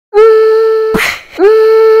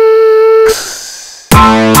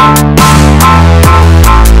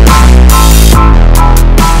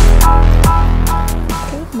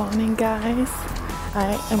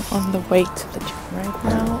way to the gym right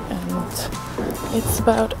now, and it's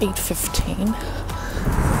about 8:15.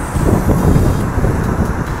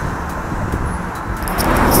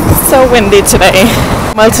 So windy today.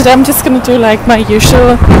 Well, today I'm just gonna do like my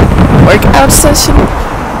usual workout session,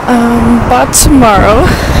 but tomorrow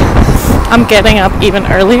I'm getting up even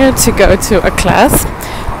earlier to go to a class.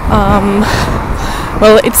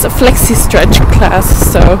 Well, it's a flexi stretch class,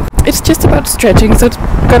 so it's just about stretching, so it's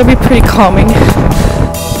gotta be pretty calming.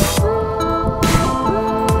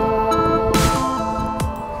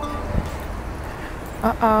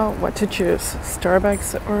 What to choose,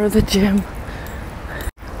 Starbucks or the gym?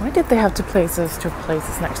 Why did they have to place those two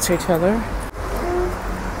places next to each other?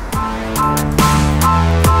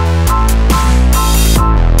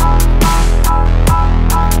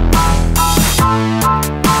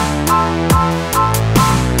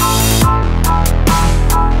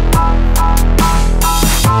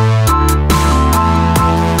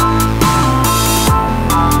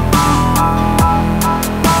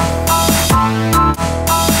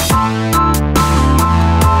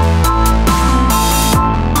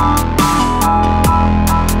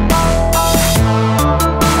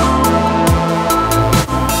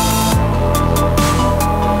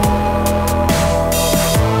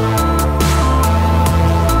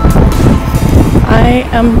 I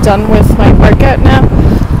am done with my workout now,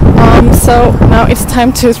 so now it's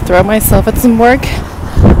time to throw myself at some work,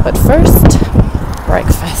 but first,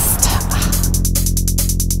 breakfast.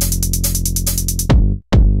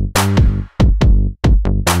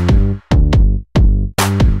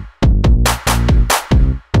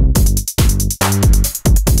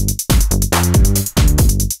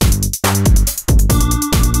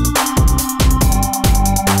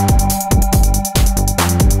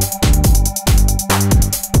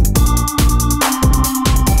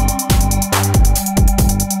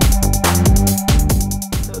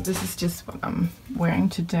 This is just what I'm wearing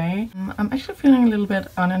today. I'm actually feeling a little bit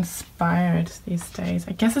uninspired these days.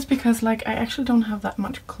 I guess it's because like I actually don't have that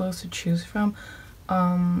much clothes to choose from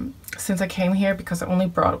since I came here, because I only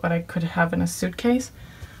brought what I could have in a suitcase.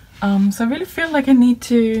 So I really feel like I need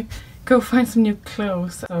to go find some new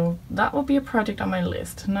clothes. So that will be a project on my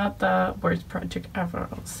list. Not the worst project ever,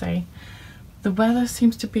 I'll say. The weather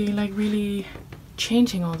seems to be like really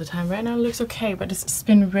changing all the time. Right now it looks okay, but it's just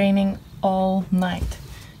been raining all night.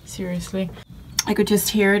 Seriously, I could just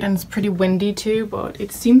hear it, and it's pretty windy too, but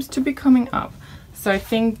it seems to be coming up. So I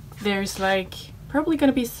think there's like probably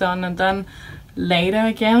gonna be sun, and then later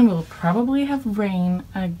again we'll probably have rain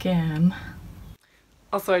again.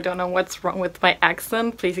 Also, I don't know what's wrong with my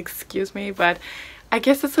accent, please excuse me, but I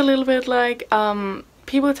guess it's a little bit like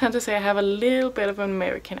people tend to say I have a little bit of an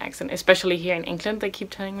American accent, especially here in England. They keep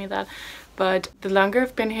telling me that, but the longer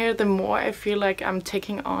I've been here, the more I feel like I'm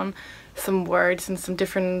taking on some words and some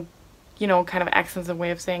different, you know, kind of accents and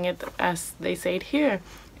way of saying it as they say it here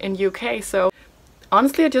in UK. So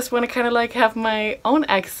honestly, I just want to kind of like have my own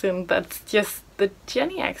accent that's just the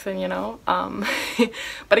Jenny accent, you know.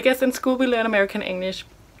 But I guess in school we learn American English,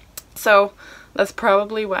 so that's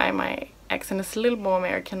probably why my accent is a little more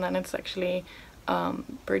American than it's actually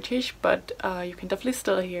British, but you can definitely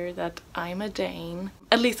still hear that I'm a Dane.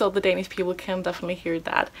 At least all the Danish people can definitely hear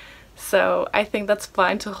that. So I think that's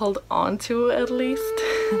fine to hold on to at least.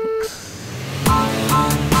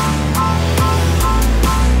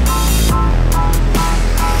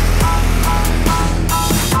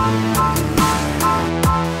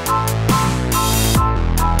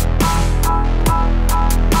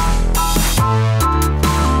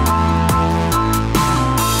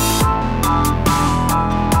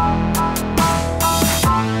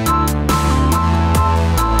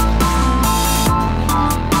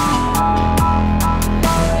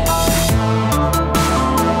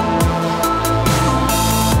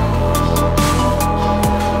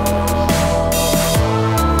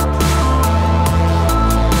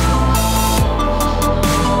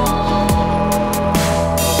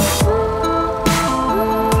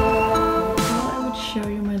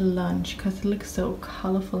 Because it looks so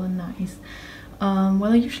colorful and nice.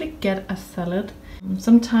 Well, I usually get a salad.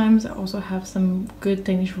 Sometimes I also have some good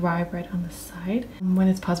Danish rye bread on the side when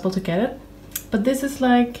it's possible to get it. But this is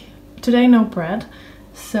like, today no bread,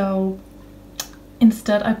 so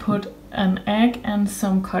instead I put an egg and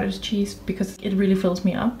some cottage cheese because it really fills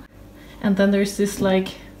me up. And then there's this like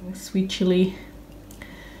sweet chili,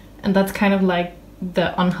 and that's kind of like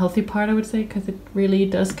the unhealthy part, I would say, because it really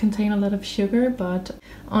does contain a lot of sugar, but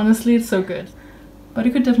honestly it's so good. But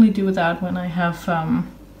you could definitely do without when I have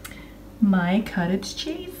my cottage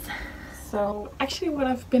cheese. So actually what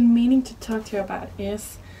I've been meaning to talk to you about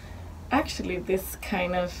is actually this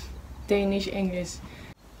kind of Danish English.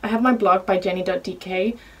 I have my blog by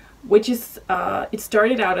jenny.dk, which is, it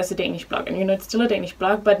started out as a Danish blog, and you know, it's still a Danish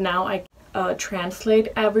blog, but now I translate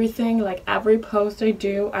everything. Like every post I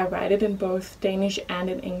do, I write it in both Danish and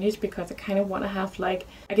in English, because I kind of want to have, like,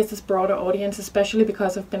 I guess, this broader audience, especially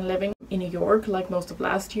because I've been living in New York like most of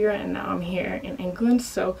last year, and now I'm here in England,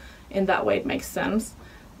 so in that way it makes sense.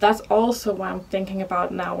 That's also what I'm thinking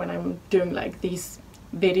about now when I'm doing like these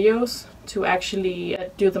videos, to actually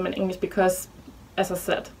do them in English, because as I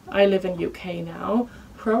said, I live in UK now,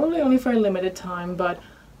 probably only for a limited time, but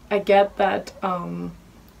I get that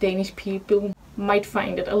Danish people might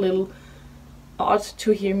find it a little odd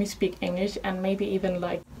to hear me speak English, and maybe even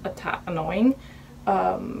like a tad annoying,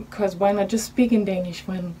 because why not just speak in Danish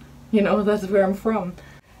when, you know, that's where I'm from.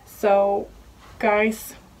 So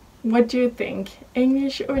guys, what do you think?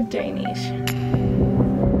 English or Danish?